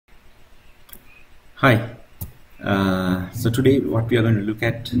Hi. So today what we are going to look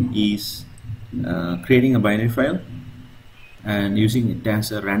at is creating a binary file and using it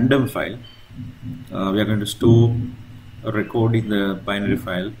as a random file. We are going to store a record in the binary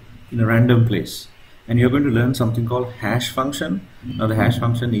file in a random place. And you're going to learn something called hash function. Now the hash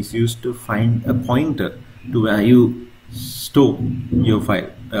function is used to find a pointer to where you store your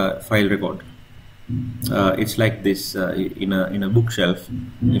file record. It's like this in a bookshelf.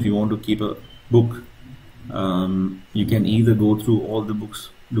 If you want to keep a book, you can either go through all the books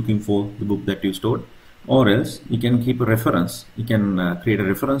looking for the book that you stored, or else you can keep a reference. You can create a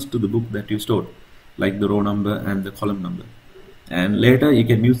reference to the book that you stored, like the row number and the column number, and later you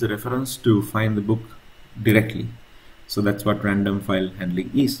can use the reference to find the book directly. So that's what random file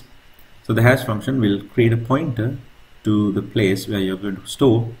handling is. So the hash function will create a pointer to the place where you're going to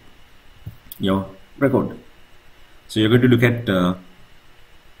store your record. So you're going to look at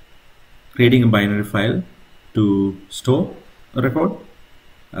creating a binary file to store a record.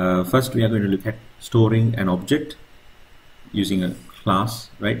 First we are going to look at storing an object using a class,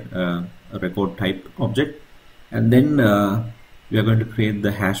 right? A record type object, and then we are going to create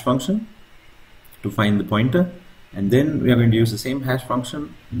the hash function to find the pointer, and then we are going to use the same hash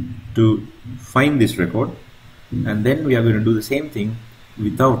function to find this record, and then we are going to do the same thing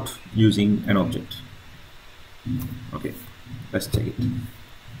without using an object. Okay, let's check it.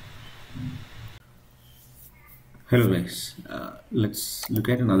 Hello guys, let's look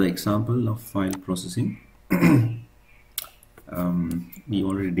at another example of file processing. We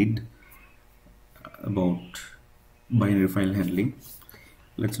already did about binary file handling.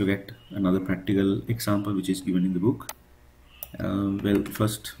 Let's look at another practical example which is given in the book. Well,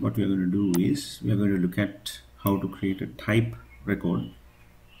 first what we are going to do is we are going to look at how to create a type record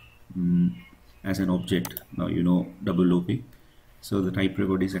as an object. Now you know double OP, so the type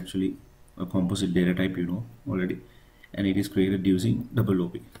record is actually a composite data type, you know already, and it is created using double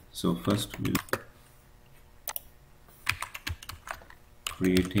OP. So first we'll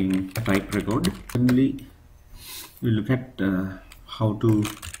creating a type record. Finally we'll look at how to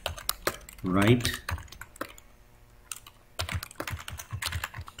write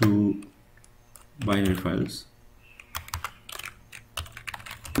to binary files.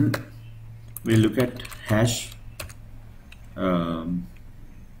 We'll look at hash.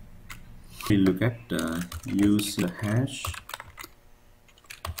 We'll look at use the hash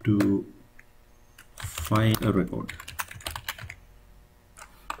to find a record.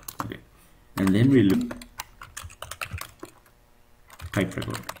 Okay, and then we'll look type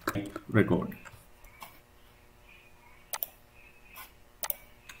record.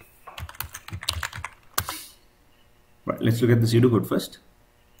 Right, let's look at the pseudocode first.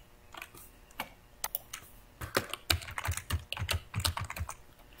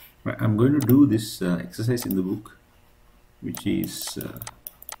 Right, I'm going to do this exercise in the book, which is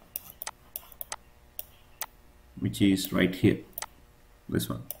right here, this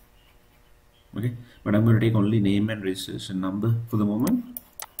one. Okay, but I'm going to take only name and registration number for the moment.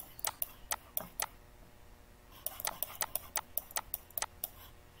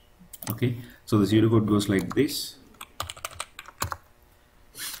 Okay, so the pseudocode goes like this: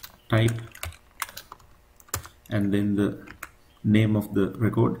 type, and then the name of the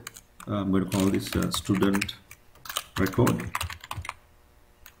record. I'm going to call this student record,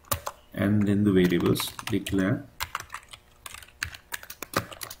 and then the variables declare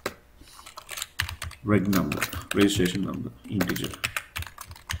reg number, registration number, integer.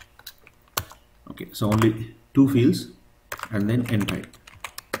 Okay, so only two fields, and then end type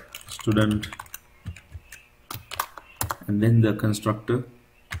student, and then the constructor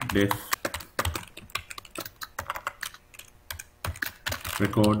def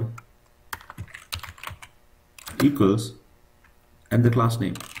record equals, and the class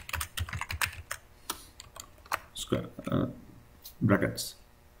name square brackets.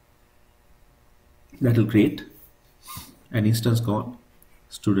 That will create an instance called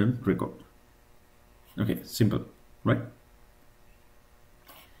student record. Okay, simple, right?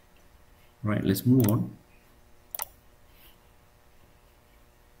 Right, let's move on.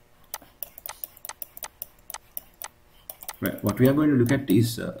 Right, what we are going to look at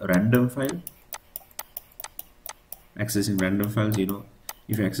is a random file. Accessing random files, you know,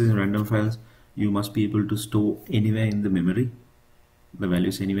 if you're accessing random files, you must be able to store anywhere in the memory, the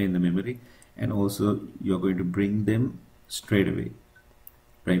values anywhere in the memory, and also you're going to bring them straight away,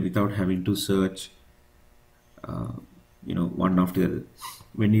 right, without having to search you know, one after the other.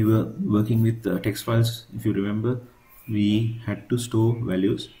 When you were working with text files, if you remember, we had to store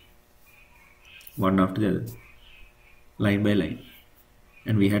values one after the other, line by line.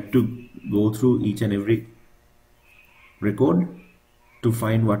 and we had to go through each and every record to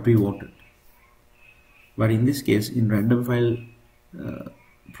find what we wanted. But in this case, in random file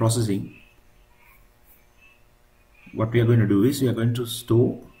processing, what we are going to do is we are going to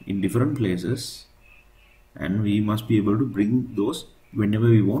store in different places, and we must be able to bring those whenever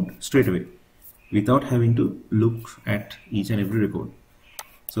we want straight away without having to look at each and every record.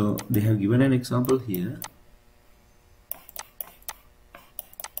 So they have given an example here.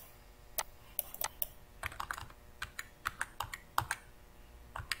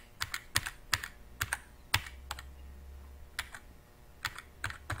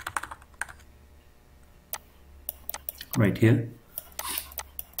 Right here,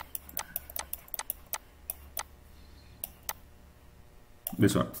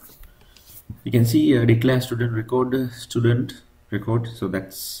 this one, you can see declare student record. So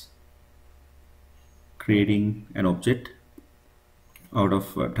that's creating an object out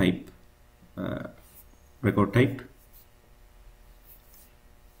of type record type,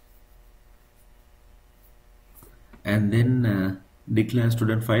 and then declare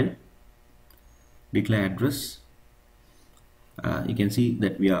student file, declare address. You can see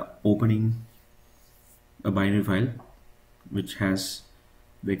that we are opening a binary file which has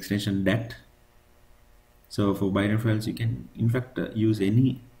the extension .dat. So for binary files, you can in fact use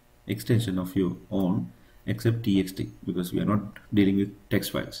any extension of your own except txt, because we are not dealing with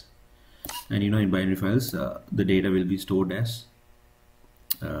text files. And in binary files, the data will be stored as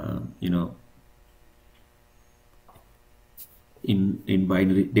in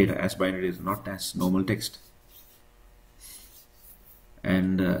binary data as binary, is not as normal text.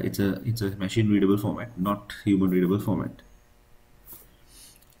 And it's a machine readable format, not human readable format.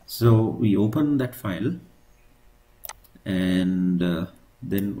 So we open that file, and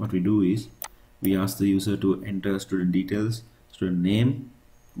then what we do is we ask the user to enter student details, student name,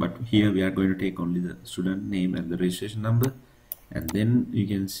 but here we are going to take only the student name and the registration number. And then you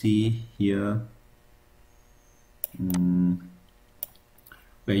can see here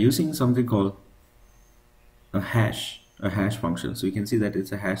we're using something called a hash function. So you can see that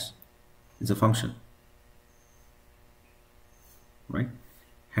it's a hash, it's a function, right?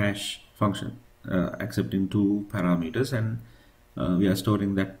 Hash function accepting 2 parameters, and we are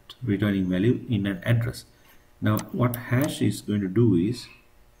storing that returning value in an address. Now what hash is going to do is,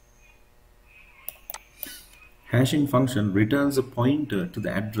 hashing function returns a pointer to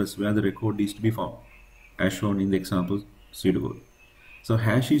the address where the record is to be found, as shown in the example pseudocode. So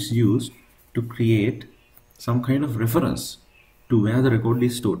hash is used to create some kind of reference to where the record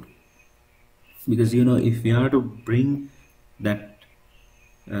is stored, because if we are to bring that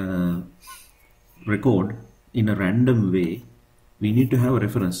record in a random way, we need to have a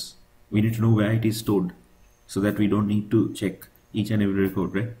reference. We need to know where it is stored, so that we don't need to check each and every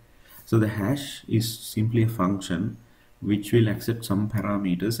record, right? So the hash is simply a function which will accept some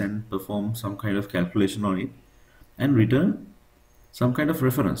parameters and perform some kind of calculation on it and return some kind of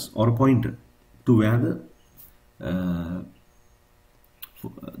reference or a pointer to where the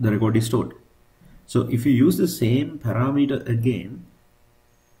record is stored. So if you use the same parameter again,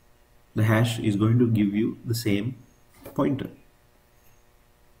 the hash is going to give you the same pointer.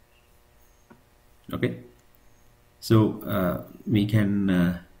 Okay, so we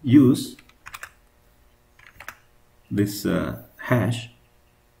can use this hash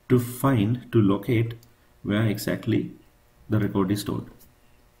to locate where exactly the record is stored,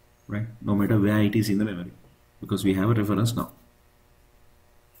 right? No matter where it is in the memory, because we have a reference now.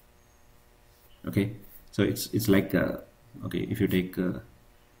 Okay, so it's like okay, if you take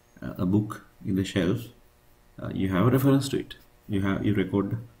a book in the shelf, you have a reference to it. You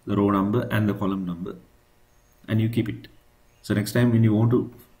record the row number and the column number, and you keep it. So next time when you want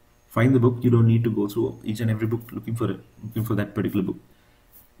to find the book, you don't need to go through each and every book looking for that particular book.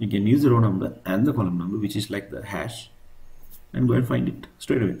 You can use the row number and the column number, which is like the hash, and go and find it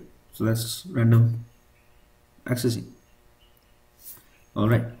straight away. So that's random accessing. All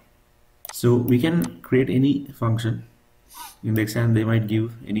right, so we can create any function. In the exam they might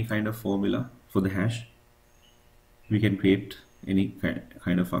give any kind of formula for the hash. We can create any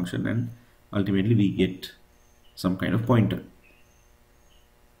kind of function, and ultimately we get some kind of pointer,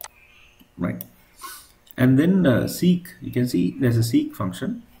 right? And then seek, you can see there's a seek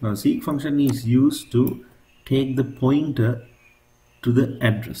function. Now seek function is used to take the pointer to the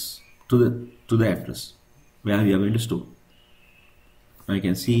address, to the address where we are going to store. Now you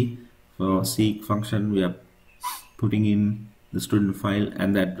can see for seek function we are putting in the student file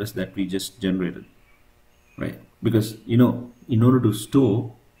and the address that we just generated, right? Because in order to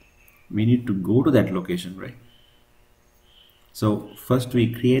store, we need to go to that location, right? So first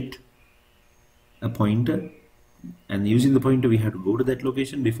we create a pointer, and using the pointer we have to go to that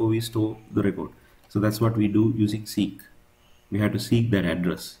location before we store the record. So that's what we do using seek. We have to seek that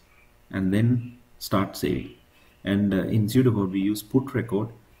address and then start saving. And in pseudocode we use put record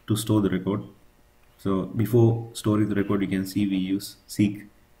to store the record. So before storing the record, you can see we use seek,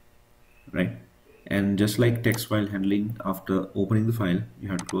 right? And just like text file handling, after opening the file you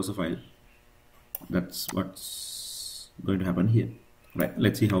have to close the file. That's what's going to happen here, right?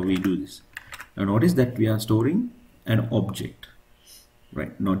 Let's see how we do this. Now notice that we are storing an object,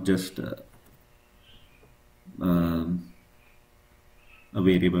 right? Not just a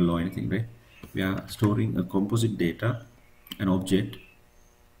variable or anything, right? We are storing a composite data, an object,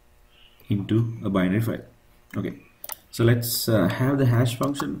 into a binary file. Okay, so let's have the hash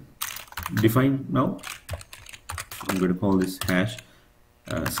function defined now. I'm going to call this hash.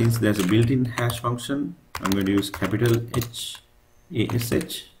 Since there's a built-in hash function, I'm going to use capital HASH.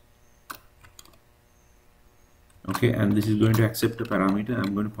 Okay, and this is going to accept a parameter.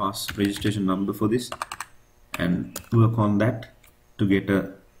 I'm going to pass registration number for this and work on that to get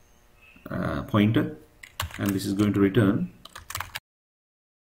a pointer, and this is going to return.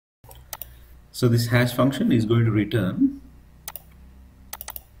 So this hash function is going to return,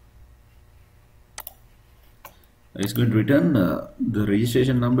 the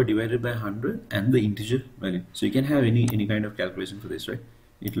registration number divided by 100 and the integer value. So you can have any kind of calculation for this, right?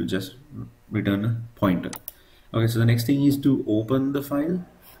 It will just return a pointer. Okay, so the next thing is to open the file.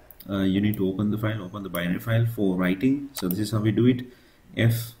 You need to open the file, open the binary file for writing. So this is how we do it.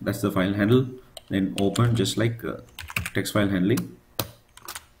 F, that's the file handle, then open, just like text file handling,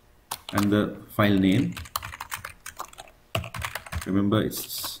 and the file name. Remember,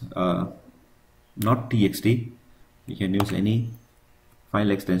 it's not txt. You can use any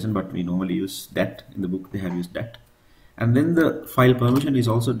file extension, but we normally use that. In the book they have used that. And then the file permission is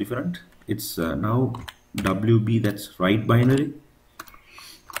also different. It's now WB, that's write binary.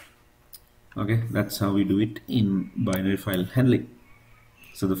 Okay, that's how we do it in binary file handling.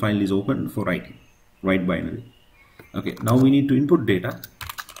 So the file is open for writing, write binary. Okay, now we need to input data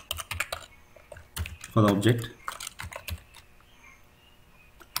for the object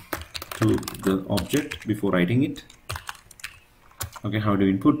to the object before writing it. Okay, how do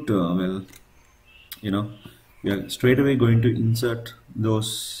you input? Well, we are straight away going to insert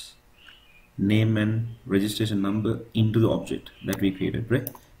those name and registration number into the object that we created, right?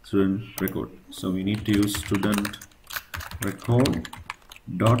 Student record. So we need to use student record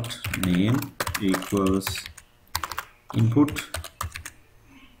dot name equals input,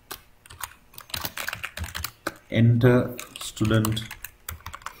 enter student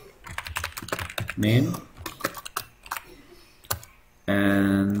name,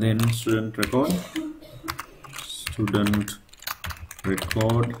 and then student record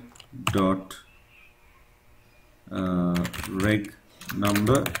dot reg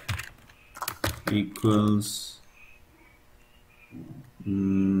number equals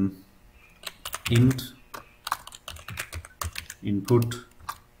int input,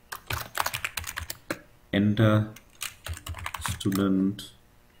 enter student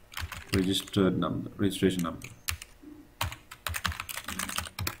registration number.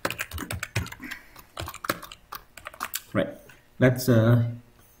 Right, that's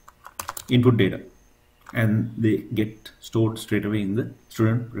input data, and they get stored straight away in the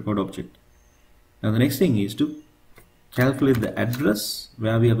student record object. Now the next thing is to calculate the address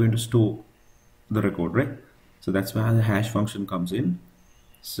where we are going to store the record, right? So that's where the hash function comes in.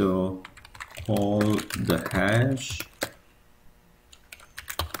 So call the hash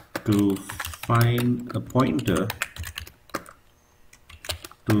to find a pointer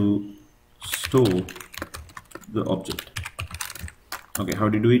to store the object. Okay, how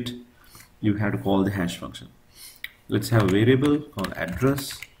do you do it? You have to call the hash function. Let's have a variable called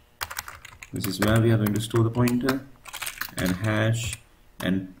address. This is where we are going to store the pointer, and hash,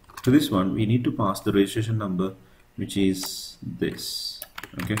 and to this one we need to pass the registration number, which is this.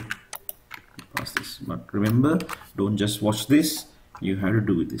 Okay, pass this, but remember, don't just watch this, you have to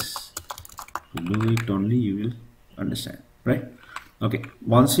do this. You do it only, you will understand, right? Okay,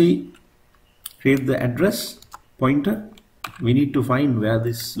 once we create the address pointer, we need to find where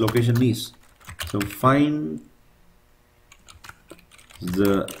this location is. So find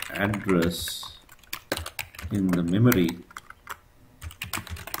the address in the memory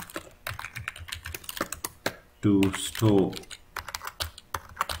to store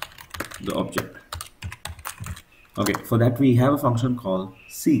the object. Okay, for that we have a function called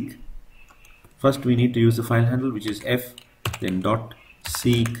seek. First we need to use the file handle, which is f, then dot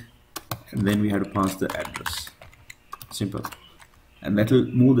seek, and then we have to pass the address. Simple. and that will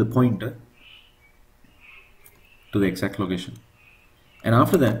move the pointer to the exact location. And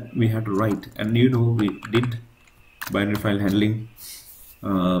after that we have to write, and you know we did binary file handling.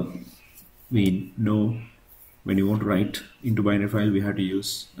 We know when you want to write into binary file, we have to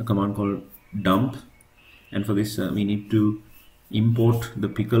use a command called dump, and for this we need to import the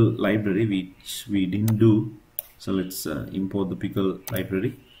pickle library, which we didn't do. So let's import the pickle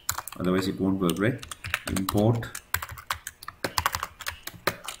library, otherwise it won't work, right? Import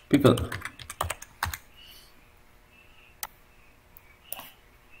pickle.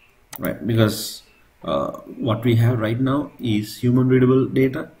 Right, because what we have right now is human readable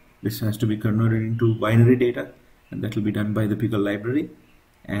data. This has to be converted into binary data, and that will be done by the pickle library.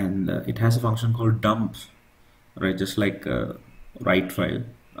 And it has a function called dump, right? Just like write file.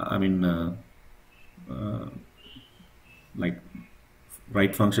 Like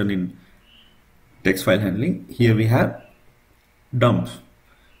write function in text file handling. Here we have dump.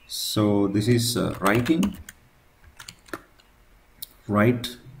 So this is write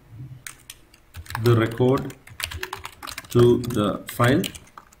the record to the file.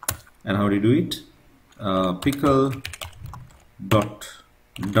 And how do you do it? Pickle dot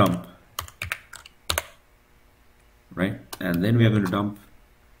dump, right? And then we are going to dump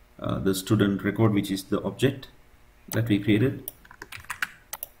the student record, which is the object that we created.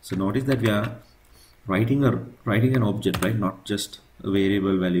 So notice that we are writing an object, right? Not just a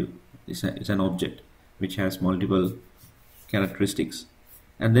variable value. It's an object which has multiple characteristics,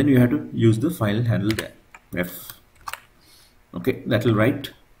 and then you have to use the file handle there, ref. Okay, that will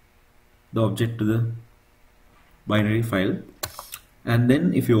write the object to the binary file, and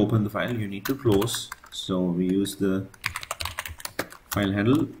then if you open the file you need to close. So we use the file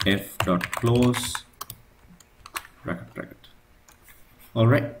handle f.close bracket.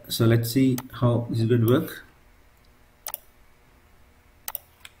 Alright, so let's see how this is going to work.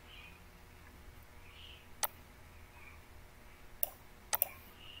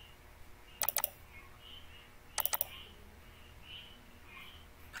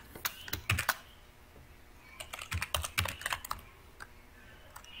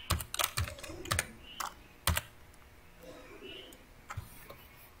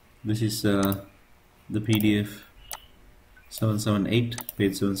 This is the PDF 778,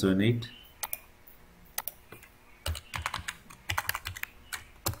 page 778.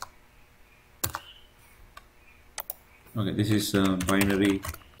 Okay, this is binary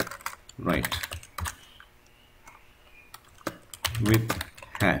write with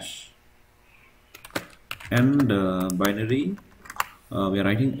hash, and binary we are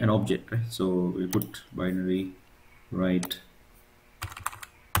writing an object, right? So we put binary write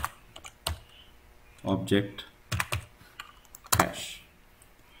object hash,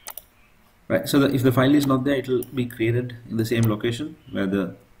 right? So that if the file is not there, it will be created in the same location where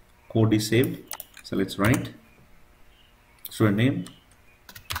the code is saved. So let's write student name,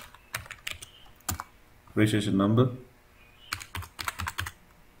 registration number.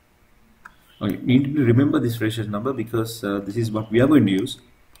 Okay, you need to remember this registration number because this is what we are going to use.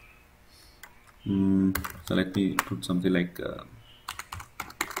 So let me put something like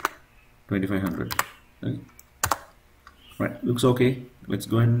 2500. Okay. Right, looks okay. Let's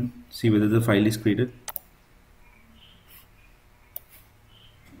go and see whether the file is created.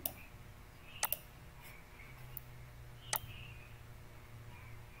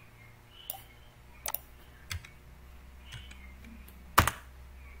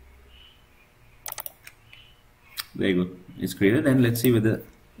 There you go, it's created, and let's see whether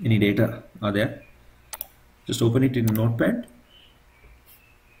any data are there. Just open it in Notepad.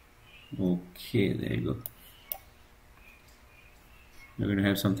 Okay, there you go. You're going to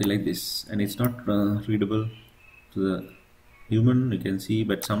have something like this, and it's not readable to the human, you can see,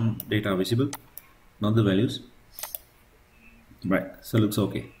 but some data are visible, not the values. Right, so looks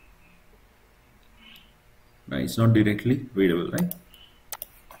okay. Right, it's not directly readable, right?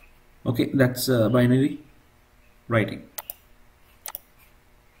 Okay, that's binary writing.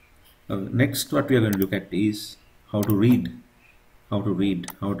 Next, what we are going to look at is how to read. How to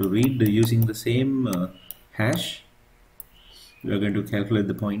read using the same hash. We are going to calculate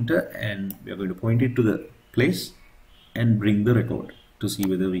the pointer, and we are going to point it to the place and bring the record to see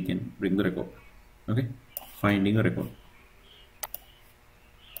whether we can bring the record. Okay, finding a record.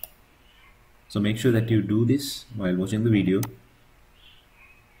 So make sure that you do this while watching the video,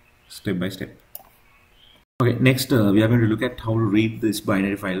 step by step. Okay, next we are going to look at how to read this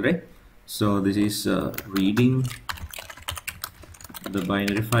binary file, right? So this is reading the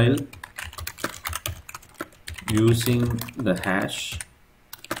binary file using the hash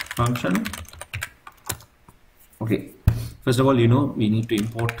function. Okay, First of all, we need to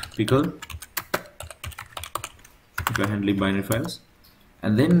import pickle if you're handling binary files,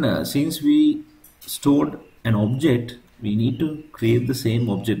 and then since we stored an object, we need to create the same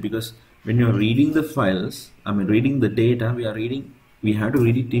object, because when you're reading the files, reading the data we have to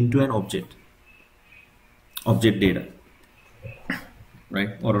read it into an object data, right,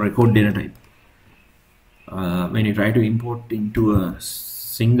 or a record data type. When you try to import into a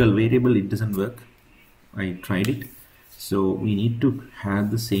single variable, it doesn't work. I tried it. So we need to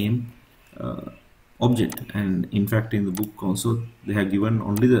have the same object, and in fact in the book also they have given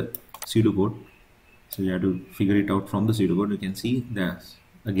only the pseudocode, so you have to figure it out from the pseudocode. You can see that's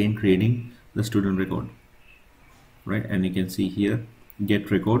again creating the student record, right, and you can see here get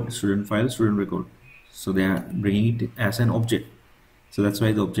record, student file, student record. So they are bringing it as an object, so that's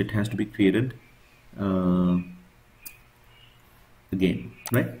why the object has to be created again,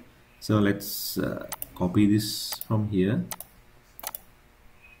 right? So let's copy this from here,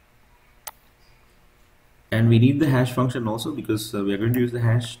 and we need the hash function also, because we are going to use the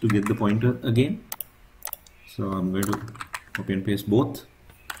hash to get the pointer again. So I'm going to copy and paste both,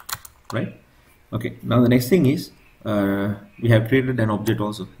 right? Okay, now the next thing is we have created an object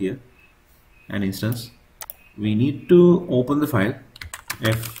also here, an instance. We need to open the file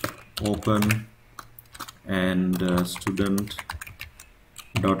f open and student.dat.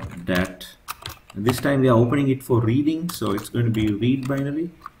 This time we are opening it for reading, so it's going to be read binary.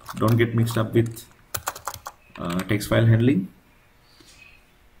 Don't get mixed up with text file handling.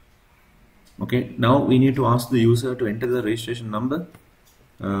 Okay, now we need to ask the user to enter the registration number.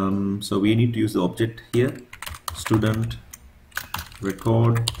 So we need to use the object here, student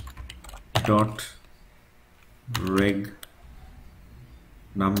record dot reg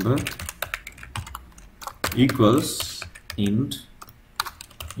number equals int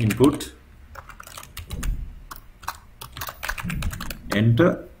input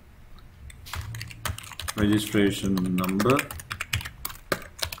enter registration number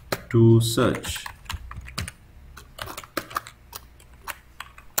to search.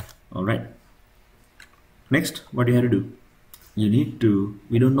 All right, next what you have to do,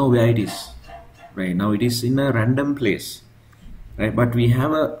 we don't know where it is right now. It is in a random place, right, but we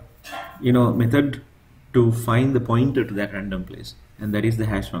have a method to find the pointer to that random place, and that is the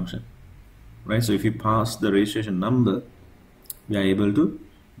hash function, right? So if you pass the registration number, we are able to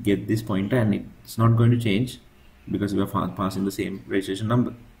get this pointer, and it's not going to change because we are passing the same registration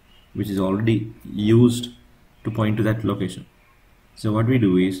number, which is already used to point to that location. So what we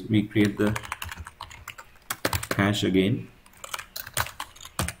do is we create the hash again.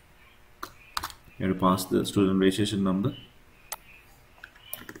 You have to pass the student registration number.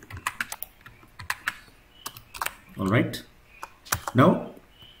 All right, now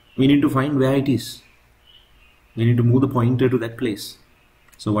we need to find where it is. We need to move the pointer to that place.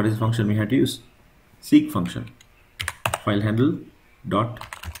 So what is the function we have to use? Seek function. File handle dot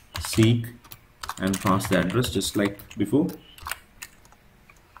seek and pass the address just like before.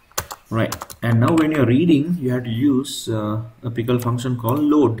 Right, and now when you're reading, you have to use a pickle function called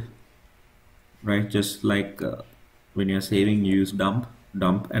load, right? Just like when you're saving, you use dump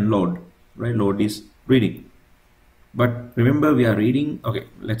and load, right? Load is reading, but remember we are reading. Okay,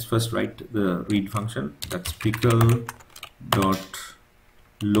 let's first write the read function. That's pickle dot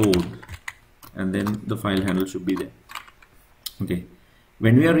load, and then the file handle should be there. Okay,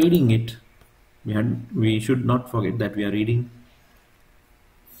 when we are reading it, we should not forget that we are reading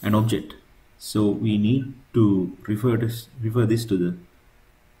an object, so we need to refer this to the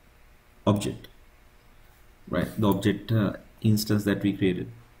object, right? The object instance that we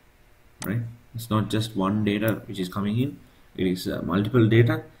created, right? It's not just one data which is coming in, it is multiple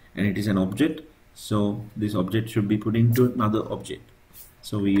data, and it is an object, so this object should be put into another object.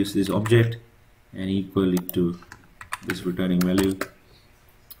 So we use this object and equal it to this returning value,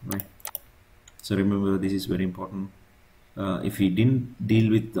 right? So remember, this is very important. If we didn't deal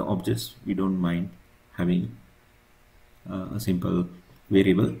with the objects, we don't mind having a simple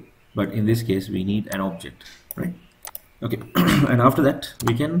variable, but in this case we need an object, right? Okay, and after that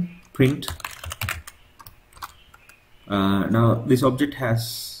we can print. Now this object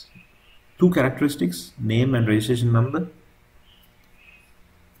has two characteristics, name and registration number.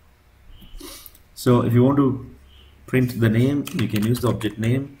 So if you want to print the name, you can use the object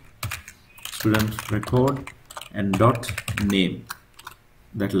name student record and dot name.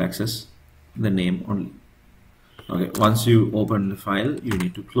 That will access the name only. Okay, once you open the file, you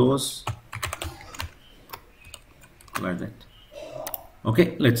need to close like that.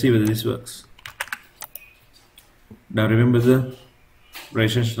 Okay, let's see whether this works. Now remember the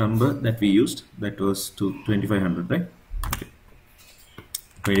registration number that we used, that was to 2500, right?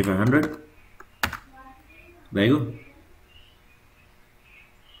 2500. There you go.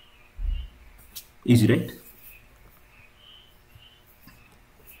 Easy, right?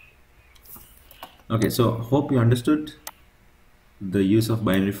 Okay, so hope you understood the use of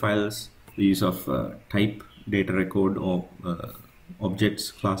binary files, the use of type, data record, or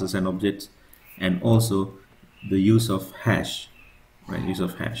objects, classes and objects, and also the use of hash, right? Use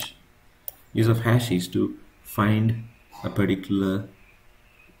of hash. Use of hash is to find a particular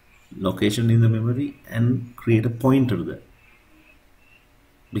location in the memory and create a pointer there,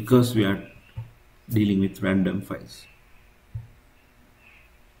 because we are dealing with random files.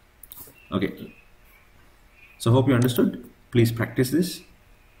 Okay, so hope you understood. Please practice this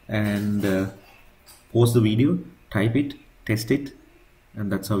and pause the video, type it, test it, and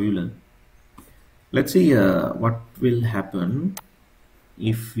that's how you learn. Let's see what will happen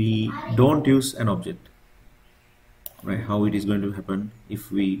if we don't use an object, right? How it is going to happen if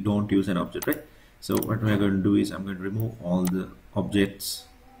we don't use an object, right? So what we are going to do is I'm going to remove all the objects,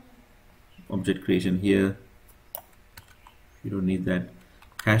 object creation here. We don't need that.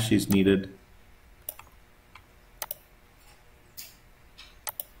 Hash is needed.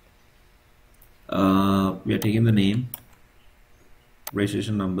 We are taking the name,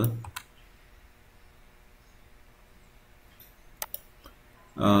 registration number.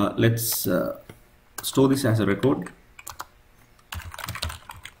 Let's store this as a record.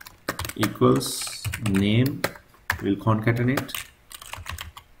 Equals name. We'll concatenate.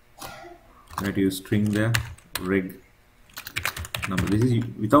 That use string there, reg number. This is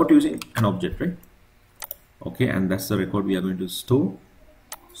without using an object, right? Okay, and that's the record we are going to store.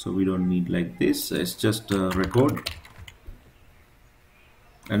 So we don't need like this. It's just a record.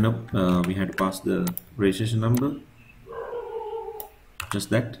 And no, we had to pass the registration number. Just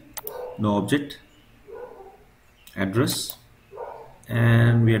that. No object. Address.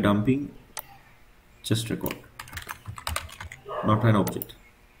 And we are dumping just record, not an object.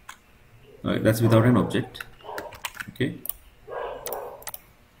 Alright, that's without an object. Okay.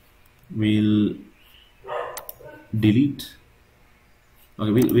 We'll delete.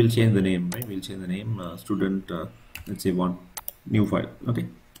 Okay, we'll change the name, right? We'll change the name, student, let's say one, new file. Okay.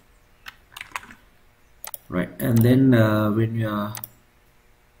 Right, and then when we are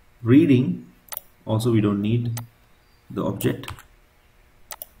reading, also we don't need the object.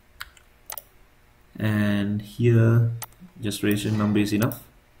 And here just registration number is enough.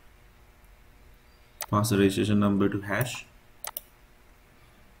 Pass the registration number to hash,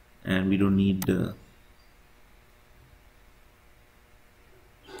 and we don't need an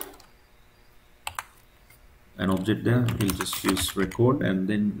object there. We'll just use record and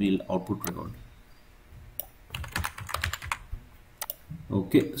then we'll output record.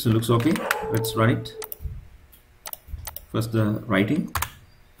 Okay, so looks okay. Let's run it. First the writing.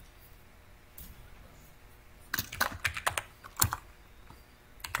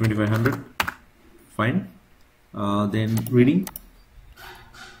 $2,500, fine. Then reading.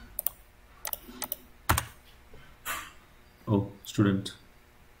 Oh, student.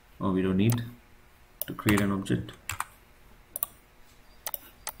 Oh, we don't need to create an object.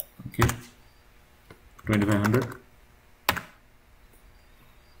 Okay, 2,500.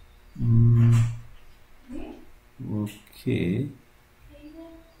 Okay,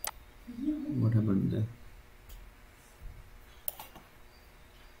 what happened there?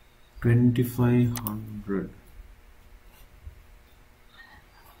 2,500.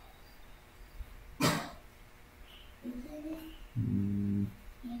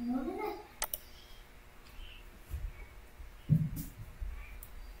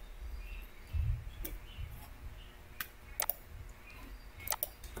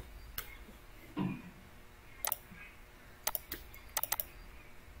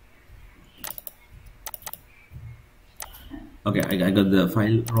 Okay, I got the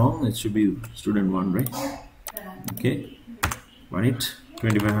file wrong. It should be student one, right? Okay, run it.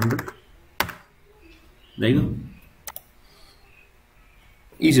 2,500. There you go.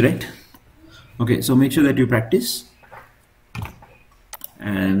 Easy, right? Okay, so make sure that you practice,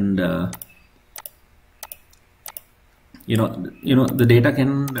 and you know the data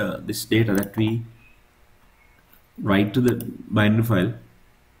can this data that we write to the binary file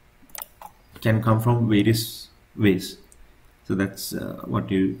can come from various ways. So that's what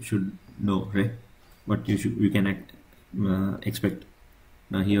you should know, right? What you can expect.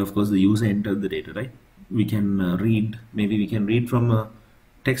 Now here, of course, the user entered the data, right? We can read. Maybe we can read from a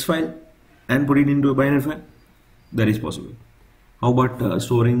text file and put it into a binary file. That is possible. How about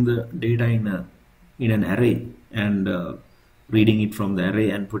storing the data in an array and reading it from the array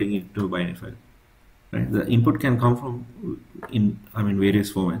and putting it to a binary file? right? The input can come from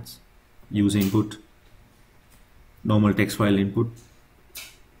various formats. User input, normal text file input,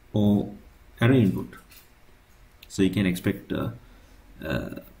 or array input. So you can expect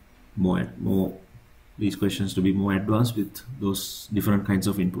more these questions to be more advanced with those different kinds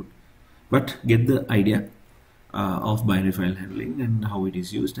of input, but get the idea of binary file handling and how it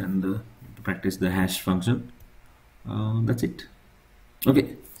is used, and practice the hash function. That's it.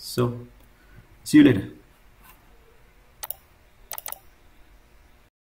 Okay, so see you later.